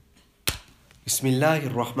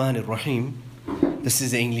Bismillahir Rahmanir Rahim. This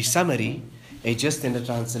is the English summary, a just in the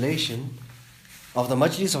translation of the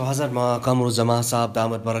Majlis of Hazrat Qamaruzzaman Sahab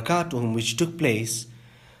Damat Barakatuhum, which took place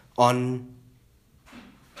on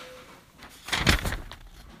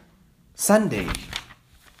Sunday,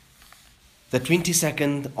 the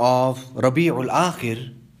 22nd of Rabi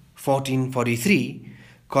Aakhir 1443,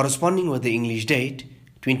 corresponding with the English date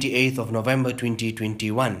 28th of November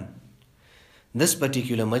 2021. This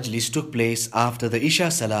particular Majlis took place after the Esha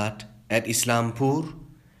Salat at Islāmpur,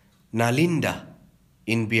 Nālindah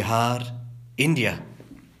in Bihār, India.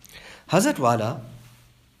 Hazrat Wala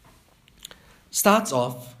starts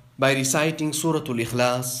off by reciting Suratul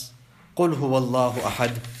Ikhlas, قُلْ هُوَ اللَّهُ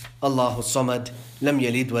أَحَدٌ اللَّهُ الصَّمَدُ لَمْ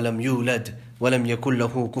يَلِدْ وَلَمْ يُولَدْ وَلَمْ يَكُنْ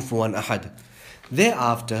لَهُ كُفُوًا أَحَدٌ.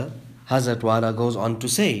 Thereafter, Hazrat Wala goes on to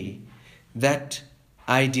say that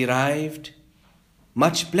I derived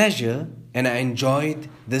much pleasure and I enjoyed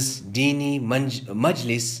this Deeni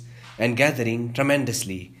Majlis and gathering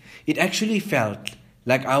tremendously. It actually felt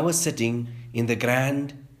like I was sitting in the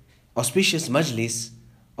grand, auspicious Majlis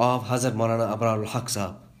of Hazrat Maulana Abrahul Haq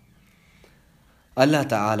Sahab. Allah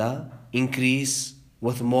Ta'ala increase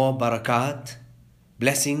with more barakat,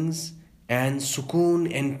 blessings and sukoon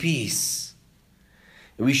and peace.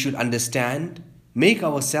 We should understand, make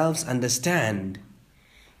ourselves understand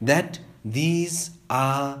that these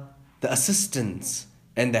are the assistants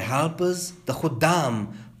and the helpers, the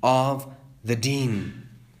khuddam of the deen.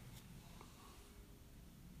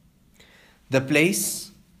 The place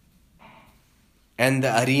and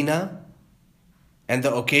the arena and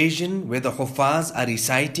the occasion where the huffaz are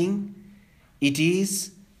reciting, it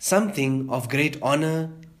is something of great honor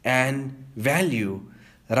and value.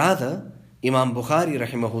 Rather, Imam Bukhari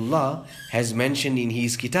rahimahullah has mentioned in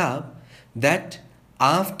his kitab that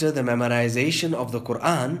after the memorization of the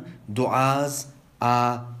Qur'an, du'as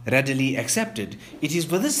are readily accepted. It is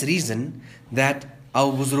for this reason that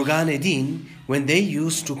our Buzurgan-e-Deen, when they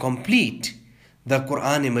used to complete the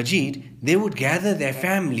Qur'an-e-Majid, they would gather their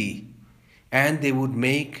family and they would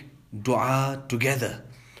make du'a together.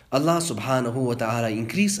 Allah subhanahu wa ta'ala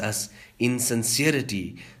increase us in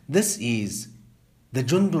sincerity. This is the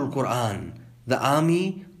Jundul Qur'an, the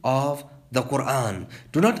army of the Qur'an.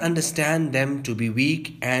 Do not understand them to be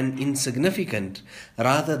weak and insignificant.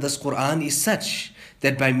 Rather, this Qur'an is such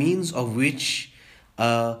that by means of which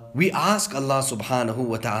we ask Allah subhanahu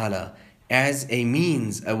wa ta'ala as a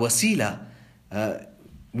means, a wasila,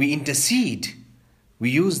 we intercede. We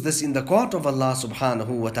use this in the court of Allah subhanahu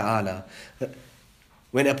wa ta'ala.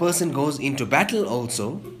 When a person goes into battle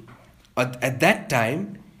also, at that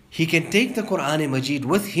time, he can take the Qur'an-e-Majid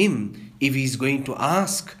with him if he is going to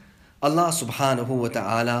ask Allah subhanahu wa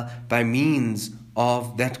ta'ala by means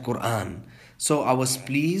of that Qur'an. So I was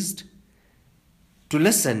pleased to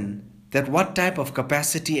listen that what type of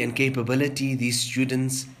capacity and capability these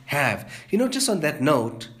students have. Just on that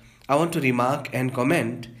note, I want to remark and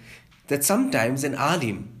comment that sometimes an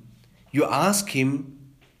alim, you ask him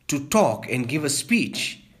to talk and give a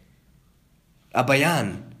speech, a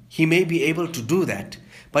bayan, he may be able to do that.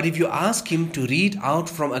 But if you ask him to read out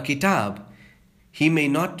from a kitab, he may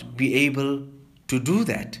not be able to do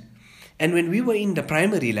that. And when we were in the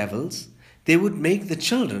primary levels, they would make the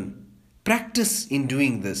children practice in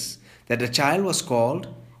doing this. That a child was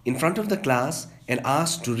called in front of the class and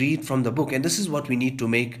asked to read from the book. And this is what we need to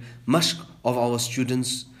make mashq of our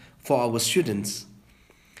students, for our students.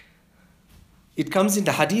 It comes in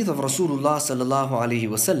the hadith of Rasulullah sallallahu alaihi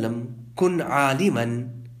wasallam, kun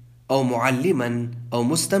aliman أو معلما أو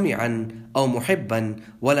مستمعا أو محبا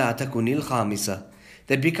ولا تكن الخامسة.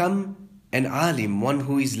 That become an alim, one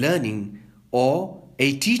who is learning, or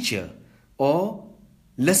a teacher, or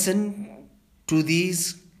listen to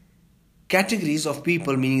these categories of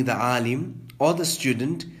people, meaning the alim or the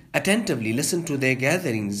student, attentively listen to their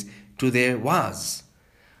gatherings, to their waz.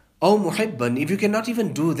 أو محبا, if you cannot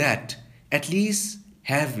even do that, at least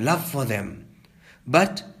have love for them.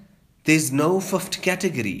 But there's no fifth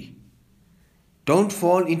category. Don't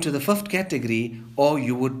fall into the fifth category, or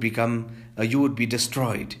you would be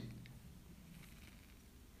destroyed.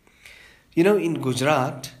 In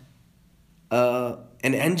Gujarat, an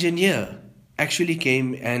engineer actually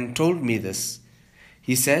came and told me this.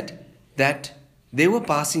 He said that they were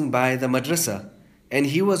passing by the madrasa, and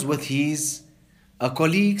he was with his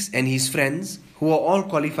colleagues and his friends who are all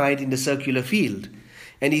qualified in the circular field.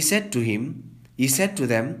 And he said to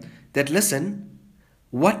them that, listen,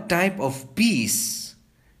 what type of peace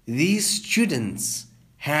these students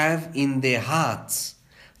have in their hearts.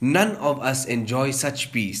 None of us enjoy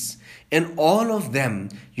such peace. And all of them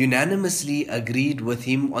unanimously agreed with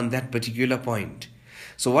him on that particular point.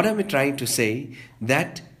 So what am I trying to say?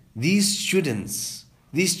 That these students,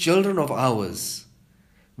 these children of ours,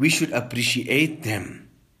 we should appreciate them.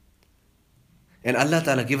 And Allah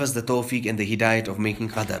Ta'ala give us the tawfiq and the hidayat of making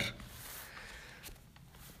qadr.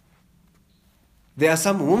 There are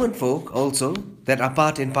some women folk also that are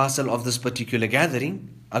part and parcel of this particular gathering,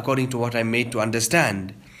 according to what I'm made to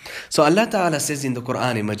understand. So Allah Ta'ala says in the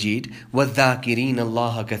Qur'an Majid, وَالذَّاكِرِينَ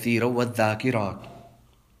اللَّهَ كَثِيرًا وَالذَّاكِرَاتِ.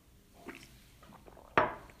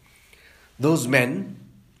 Those men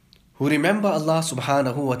who remember Allah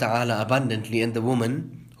subhanahu wa ta'ala abundantly, and the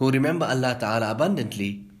women who remember Allah Ta'ala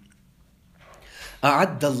abundantly,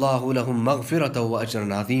 أَعَدَّ اللَّهُ لَهُمْ مَغْفِرَةً وَأَجْرًا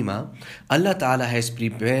عَظِيمًا. Allah Ta'ala has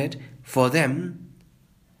prepared for them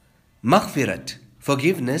maghfirat,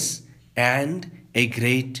 forgiveness, and a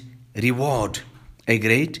great reward. A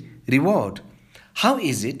great reward. How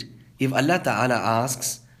is it if Allah Ta'ala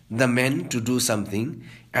asks the men to do something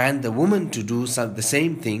and the woman to do the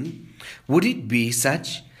same thing? Would it be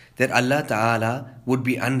such that Allah Ta'ala would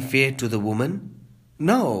be unfair to the woman?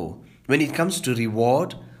 No. When it comes to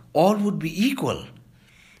reward, all would be equal.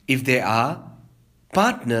 If they are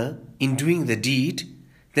partner in doing the deed,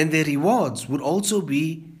 then their rewards would also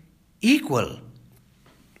be equal.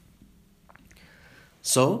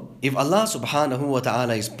 So, if Allah subhanahu wa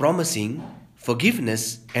ta'ala is promising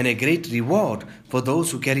forgiveness and a great reward for those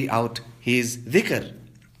who carry out His dhikr,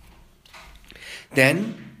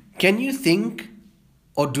 then can you think,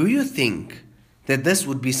 or do you think, that this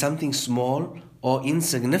would be something small or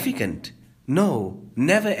insignificant? No,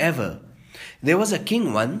 never ever. There was a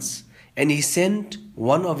king once, and he sent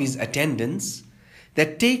one of his attendants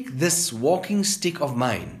that take this walking stick of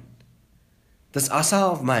mine, this asa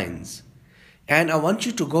of mine, and I want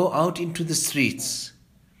you to go out into the streets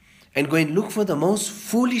and go and look for the most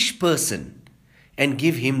foolish person and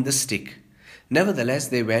give him the stick. Nevertheless,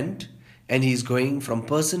 they went, and he is going from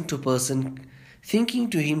person to person, thinking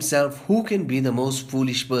to himself, who can be the most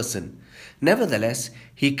foolish person? Nevertheless,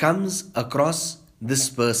 he comes across this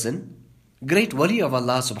person, great wali of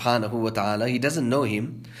Allah subhanahu wa ta'ala. He doesn't know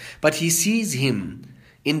him, but he sees him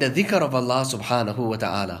in the dhikr of Allah subhanahu wa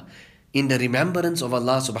ta'ala, in the remembrance of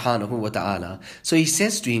Allah subhanahu wa ta'ala. So he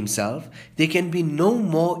says to himself, there can be no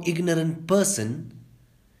more ignorant person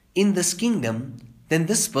in this kingdom than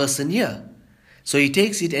this person here. So he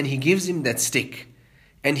takes it and he gives him that stick,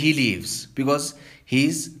 and he leaves, because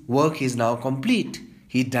his work is now complete.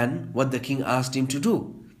 He done what the king asked him to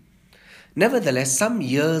do. Nevertheless, some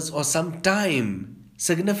years or some time,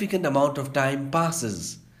 significant amount of time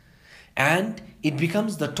passes, and it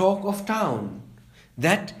becomes the talk of town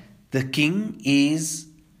that the king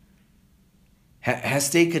has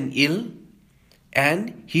taken ill,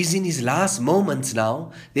 and he's in his last moments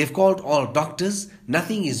now. They've called all doctors,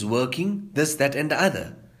 nothing is working, this, that and the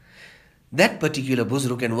other. That particular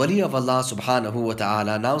Buzruk and Wali of Allah subhanahu wa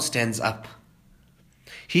ta'ala now stands up.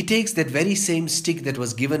 He takes that very same stick that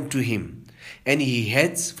was given to him, and he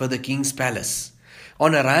heads for the king's palace.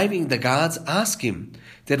 On arriving, the guards ask him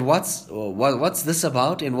that what's this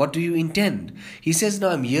about and what do you intend? He says, no,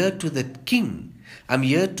 I'm here to the king. I'm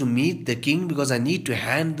here to meet the king because I need to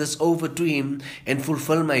hand this over to him and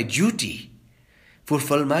fulfill my duty.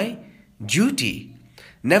 Fulfill my duty.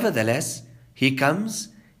 Nevertheless, he comes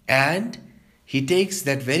and he takes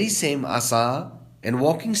that very same asa and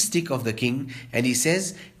walking stick of the king, and he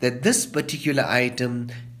says that this particular item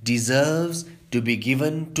deserves to be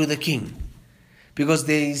given to the king, because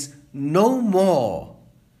there is no more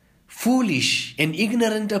foolish and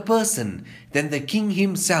ignorant a person than the king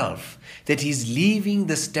himself, that he is leaving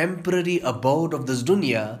this temporary abode of this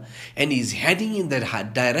dunya and he is heading in the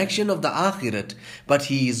direction of the akhirat, but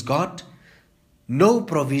he has got no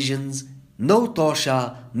provisions, no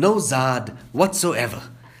tosha, no zad whatsoever.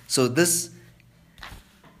 So this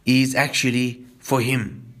is actually for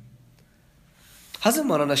him. Hazrat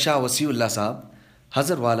Maulana Shah Wasiullah Sahab,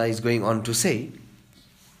 Hazrat Wala is going on to say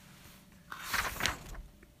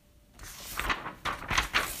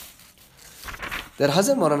that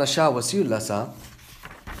Hazrat Maulana Shah Wasiullah Sahab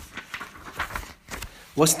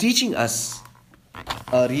was teaching us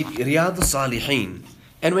Riyadh Salihin,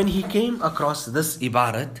 and when he came across this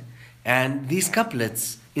ibarat and these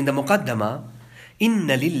couplets in the Muqaddama,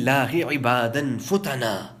 Inna lillahi ibadan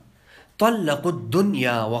futana طَلَّقُوا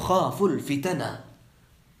الدُّنْيَا وَخَافُوا الْفِتَنَا.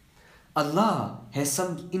 Allah has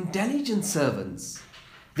some intelligent servants.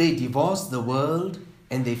 They divorced the world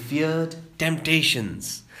and they feared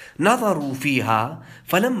temptations. نَظَرُوا فِيهَا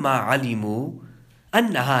فَلَمَّا عَلِمُوا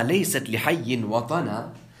أَنَّهَا لَيْسَتْ لِحَيٍّ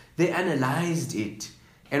وَطَنًا. They analyzed it,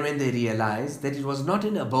 and when they realized that it was not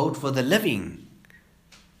an abode for the living,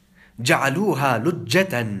 جَعَلُوهَا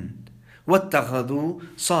لُجَّةً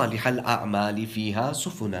وَاتَّخَذُوا صَالِحَ الْأَعْمَالِ فِيهَا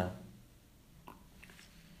سُفُنًا.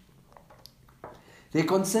 They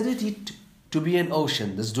considered it to be an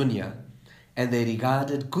ocean, this dunya, and they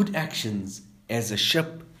regarded good actions as a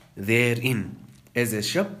ship therein. As a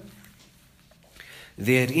ship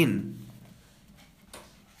therein.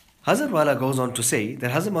 Hazrat Wala goes on to say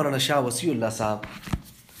that Hazrat Maulana Shah Wasiullah Sahab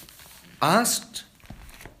asked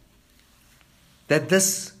that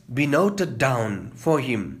this be noted down for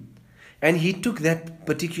him, and he took that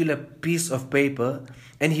particular piece of paper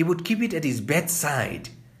and he would keep it at his bedside.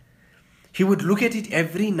 He would look at it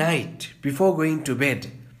every night before going to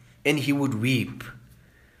bed, and he would weep.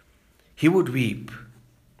 He would weep.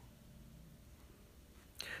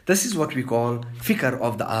 This is what we call fikr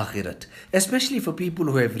of the akhirat, especially for people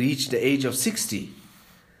who have reached the age of 60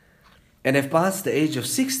 and have passed the age of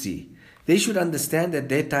 60. They should understand that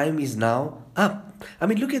their time is now up. I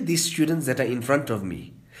mean, look at these students that are in front of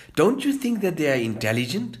me. Don't you think that they are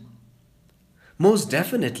intelligent? Most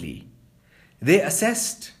definitely. They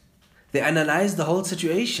assessed, they analyzed the whole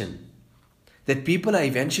situation, that people are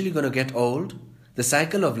eventually going to get old, the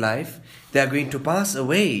cycle of life, they are going to pass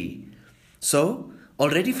away. So,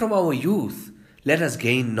 already from our youth, let us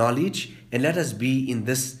gain knowledge and let us be in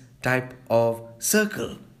this type of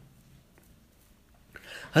circle.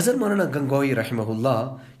 Hazrat Maulana Gangohi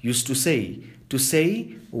Rahimahullah used to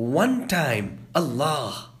say one time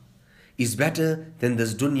Allah is better than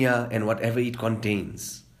this dunya and whatever it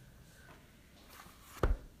contains.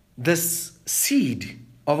 This seed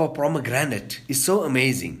of a pomegranate is so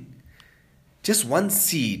amazing. Just one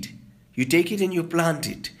seed, you take it and you plant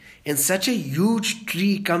it, and such a huge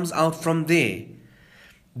tree comes out from there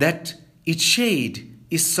that its shade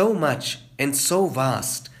is so much and so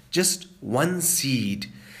vast. Just one seed.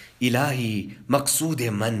 Ilahi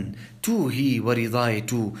maqsood man tu hi wa ridai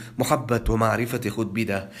tu muhabbat wa ma'rifat khud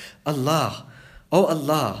bida. Allah, oh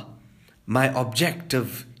Allah, my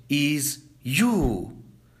objective is you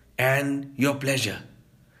and your pleasure.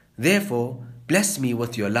 Therefore, bless me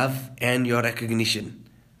with your love and your recognition.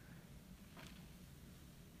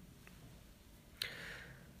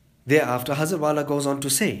 Thereafter, Hazrat Wala goes on to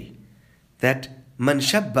say that man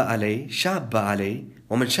shabba alay, shabba alay,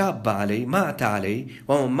 wa man shabba alay, mata alay,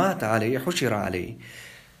 wa man mata alay, hushira alay.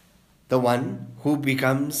 The one who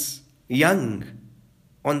becomes young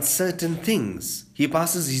on certain things, he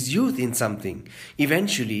passes his youth in something.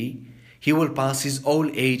 Eventually, he will pass his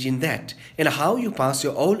old age in that. And how you pass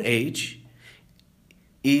your old age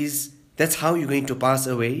that's how you're going to pass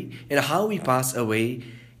away. And how we pass away,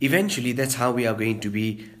 eventually that's how we are going to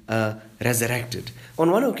be resurrected.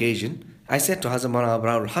 On one occasion, I said to Hazrat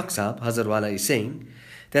Maulana Haq Sahab, Hazrat Wala is saying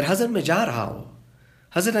that Hazrat mein ja raha ho.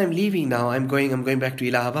 Hazrat, I'm leaving now, I'm going back to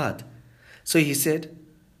Allahabad. So he said,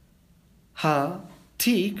 ha,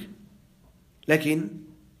 theek, lekin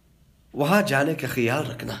wahan jaane ka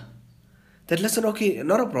khayal rakhna. That listen, okay,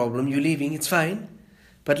 not a problem, you're leaving, it's fine.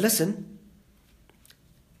 But listen,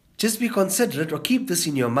 just be considerate or keep this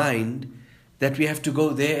in your mind that we have to go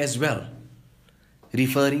there as well.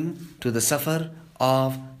 Referring to the safar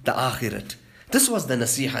of the akhirat. This was the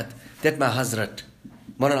nasihat that my Hazrat,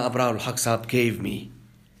 Maulana Abrahul Haq Sahab, gave me.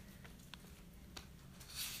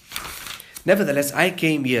 Nevertheless, I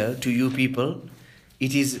came here to you people.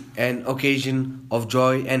 It is an occasion of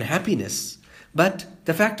joy and happiness. But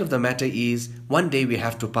the fact of the matter is, one day we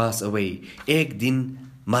have to pass away. Ek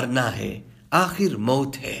din marna hai, aakhir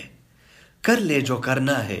maut hai. Kar le jo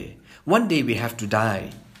karna hai. One day we have to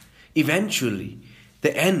die. Eventually,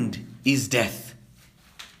 the end is death.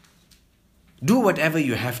 Do whatever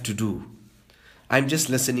you have to do. I'm just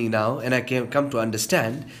listening now and I can come to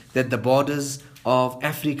understand that the borders of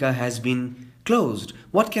Africa has been closed.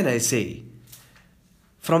 What can I say?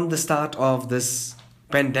 From the start of this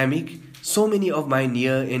pandemic, so many of my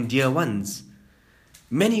near and dear ones,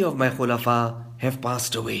 many of my khulafa have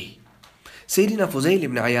passed away. Sayyidina Fuzail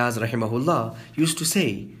ibn Ayaz rahimahullah used to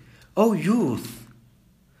say, "O youth,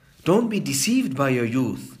 don't be deceived by your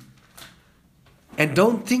youth. And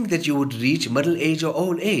don't think that you would reach middle age or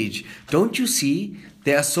old age. Don't you see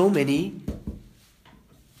there are so many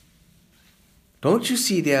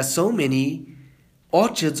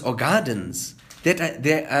orchards or gardens that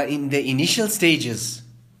are in the initial stages.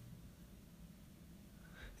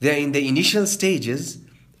 They are in the initial stages,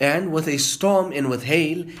 and with a storm and with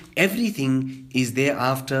hail, everything is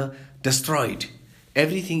thereafter destroyed.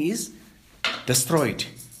 Everything is destroyed.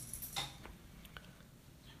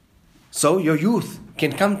 So your youth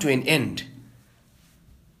can come to an end.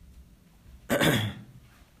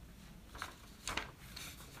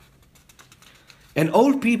 And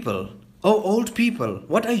old people, oh old people,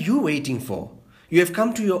 what are you waiting for? You have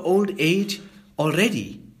come to your old age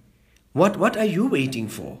already. What are you waiting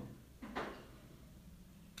for?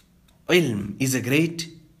 Ilm is a great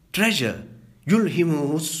treasure.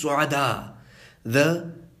 Yulhimuhu su'ada.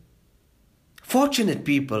 The fortunate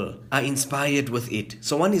people are inspired with it.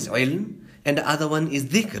 So one is ilm and the other one is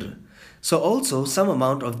dhikr. So also some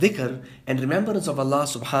amount of dhikr and remembrance of Allah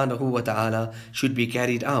subhanahu wa ta'ala should be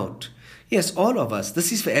carried out. Yes, all of us.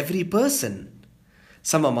 This is for every person.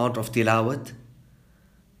 Some amount of tilawat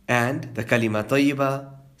and the kalima tayyiba,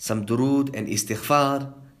 some durood and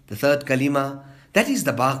istighfar, the third kalima. That is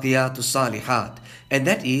the baqiyatus salihat, and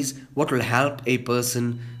that is what will help a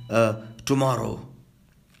person tomorrow.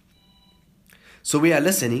 So we are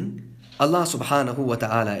listening. Allah subhanahu wa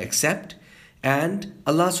ta'ala accept, and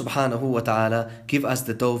Allah subhanahu wa ta'ala give us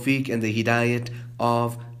the tawfiq and the hidayat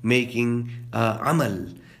of making amal.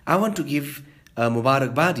 I want to give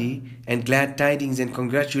Mubarakbadi and glad tidings and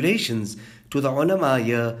congratulations to the ulama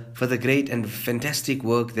here for the great and fantastic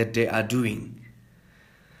work that they are doing.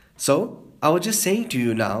 So I was just saying to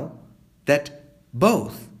you now that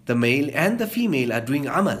both the male and the female are doing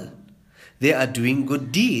amal. They are doing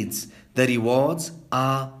good deeds. The rewards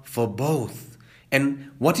are for both.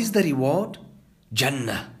 And what is the reward?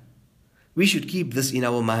 Jannah. We should keep this in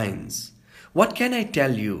our minds. What can I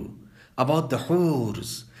tell you about the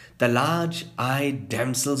hoors, the large-eyed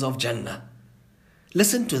damsels of Jannah?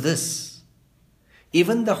 Listen to this.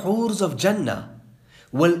 Even the hoors of Jannah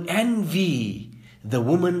will envy the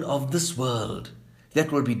woman of this world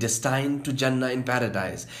that will be destined to Jannah in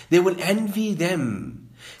paradise. They will envy them.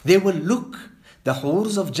 They will look, the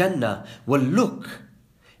hoors of Jannah will look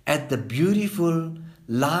at the beautiful,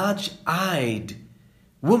 large-eyed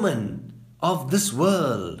woman of this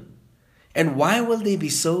world. And why will they be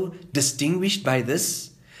so distinguished by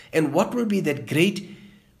this? And what will be that great,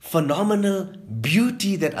 phenomenal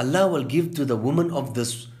beauty that Allah will give to the woman of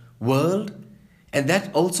this world? And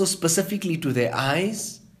that also specifically to their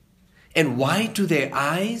eyes. And why to their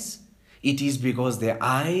eyes? It is because their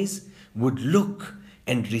eyes would look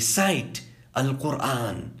and recite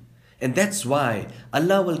Al-Qur'an. And that's why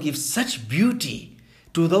Allah will give such beauty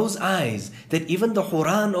to those eyes that even the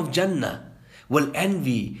Quran of Jannah will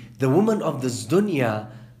envy the woman of this dunya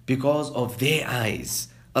because of their eyes.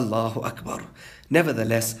 Allahu Akbar.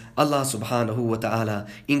 Nevertheless, Allah subhanahu wa ta'ala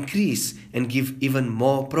increase and give even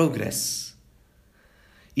more progress.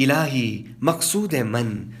 Ilahi maqsood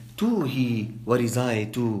man tu hi wa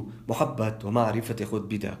rizai tu muhabbat wa ma'rifat khud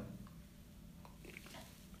bida.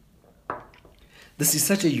 This is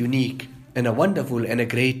such a unique and a wonderful and a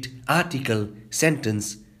great article,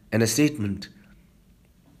 sentence and a statement.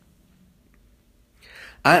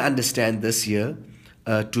 I understand this here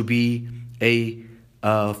to be a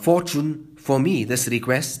fortune for me, this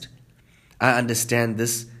request. I understand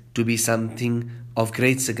this to be something of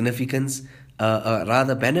great significance,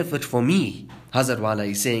 rather benefit for me. Hazrat Wala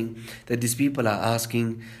is saying that these people are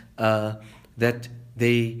asking that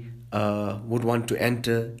they would want to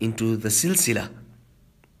enter into the silsila.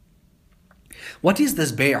 What is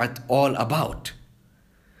this bay'at all about?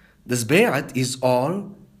 This bay'at is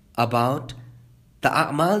all about the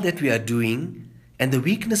a'mal that we are doing and the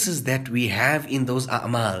weaknesses that we have in those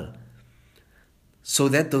a'mal, so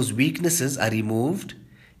that those weaknesses are removed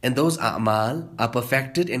and those a'mal are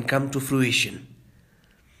perfected and come to fruition.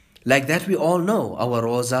 Like that we all know our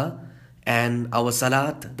roza and our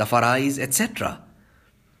salat, the faraiz, etc.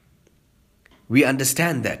 We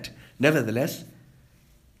understand that. Nevertheless,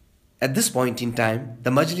 at this point in time, the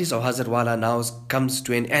Majlis of Hazrat Wala now comes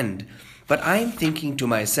to an end. But I am thinking to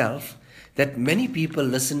myself that many people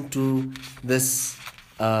listen to this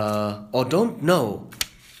or don't know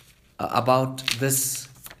about this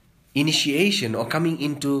initiation or coming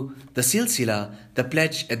into the silsila, the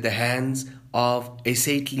pledge at the hands of a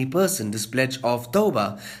saintly person, this pledge of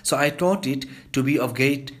tawbah. So I thought it to be of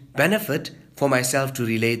great benefit for myself to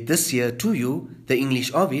relate this year to you, the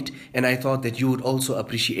English of it, and I thought that you would also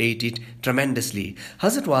appreciate it tremendously.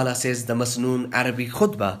 Hazrat Wala says the Masnoon Arabic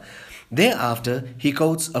khutbah. Thereafter, he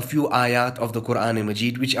quotes a few ayat of the Qur'an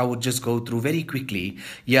Majid, which I would just go through very quickly.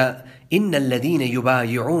 Ya inna alladhina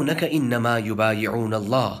yubayi'unaka innama yubayi'una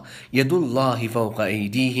Allah yadullahi fawqa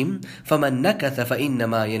aydihim faman nakatha fa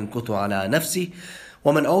innama yankuthu ala nafsihi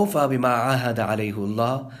wa man awfa bima ahada alayhi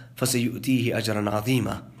Allah fasayu'tihi ajran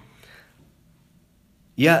 'azima.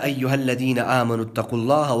 يا أيها الذين آمنوا اتقوا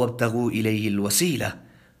الله وابتغوا إليه الوسيلة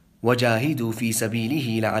وجاهدوا في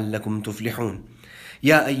سبيله لعلكم تفلحون.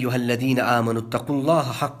 يا أيها الذين آمنوا اتقوا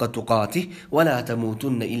الله حق تقاته ولا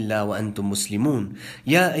تموتن إلا وأنتم مسلمون.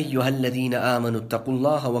 يا أيها الذين آمنوا اتقوا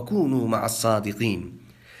الله وكونوا مع الصادقين.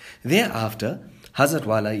 Thereafter, Hazrat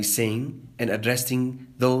Wala is saying and addressing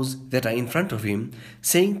those that are in front of him,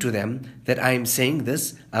 saying to them that I am saying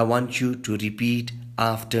this, I want you to repeat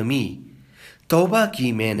after me. तौबा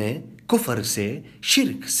की मैंने कुफर से,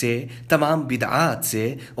 शिरक से, तमाम बिदआत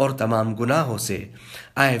से और तमाम गुनाहों से.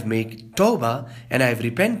 I have made tawbah and I have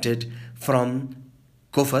repented from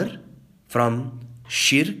kufr, from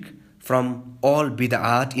shirk, from all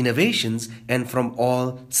bid'at innovations and from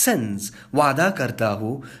all sins. वादा करता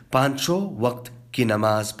हूँ 5 वक्त की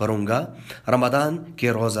नमाज पढ़ूंगा, रमदान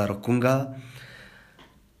के रोज़ा रखूंगा,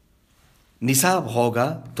 निसाब होगा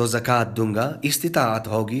तो ज़कात दूंगा, इस्तिताअत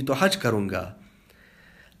होगी तो हज करूंगा.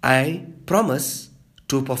 I promise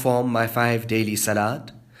to perform my 5 daily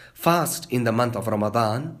salat, fast in the month of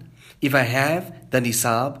Ramadan. If I have the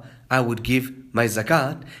nisab, I would give my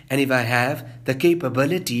zakat, and if I have the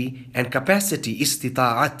capability and capacity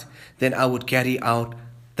istita'at, then I would carry out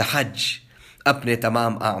the hajj. अपने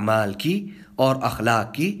तमाम अमाल की और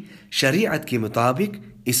अखलाक की शरीयत के मुताबिक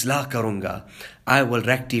islah karunga. I will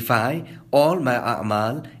rectify all my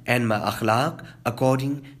a'mal and my akhlaq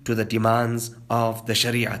according to the demands of the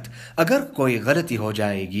shariat. Agar koi ghalati ho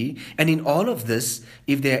jayegi, and in all of this,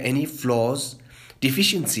 if there are any flaws,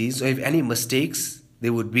 deficiencies, or if any mistakes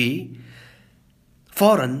there would be,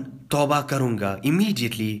 fauran tawbah karunga.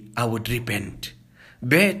 Immediately I would repent.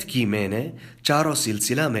 Bayt ki maine charo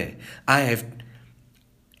silsila mein I have,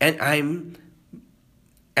 and I'm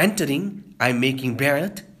making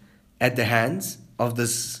bayat at the hands of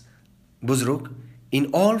this Buzruk in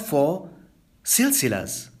all 4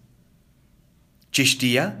 silsilas.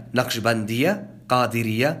 Chishtiya, Naqshbandiya,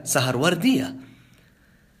 Qadiriya, Saharwardiya.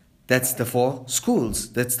 That's the 4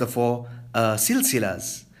 schools. That's the 4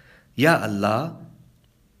 silsilas. Ya Allah,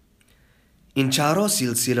 in charo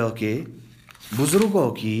silsilo ke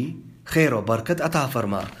Buzrugo ki khair o barakat ata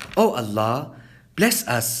farma. Oh Allah, bless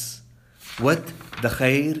us with the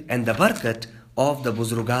khair and the barakat of the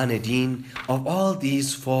Buzrugan Deen of all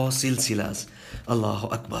these 4 silsilas. Allahu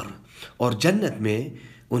Akbar. Or Jannat mein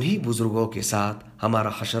unhi Buzrugo ke saath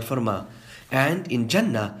hamara hashar farma. And in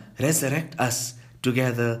Jannah resurrect us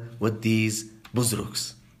together with these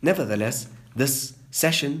Buzrugs. Nevertheless, this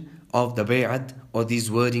session of the bay'at or these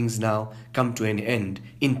wordings now come to an end.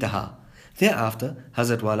 Intaha. Thereafter,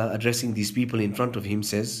 Hazrat Wala, addressing these people in front of him,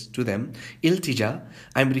 says to them, Iltija,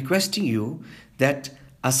 I am requesting you that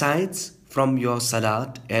aside from your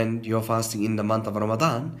salat and your fasting in the month of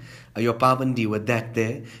Ramadan, your pabandi with that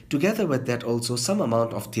there, together with that also some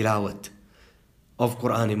amount of tilawat of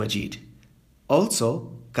Qur'an Majid.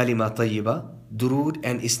 Also, kalima tayyiba, durood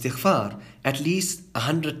and istighfar at least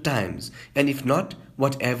 100 times, and if not,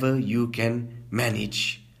 whatever you can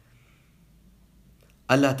manage.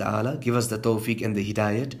 Allah Ta'ala give us the tawfiq and the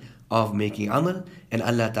hidayat of making amal, and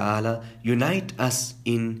Allah Ta'ala unite us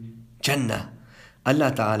in Jannah.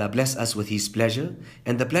 Allah Ta'ala bless us with His pleasure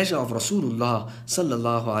and the pleasure of Rasulullah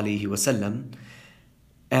Sallallahu Alaihi Wasallam,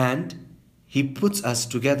 and He puts us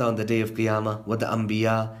together on the day of Qiyamah with the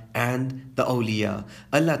Anbiya and the Awliya.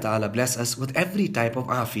 Allah Ta'ala bless us with every type of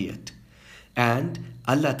afiyat, and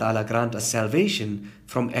Allah Ta'ala grant us salvation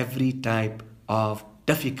from every type of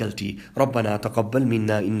difficulty. ربنا تقبل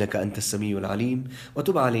منا إنك أنت السميع العليم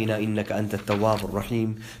وتب علينا إنك أنت التواب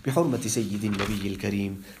الرحيم بحرمة سيد النبي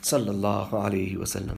الكريم صلى الله عليه وسلم.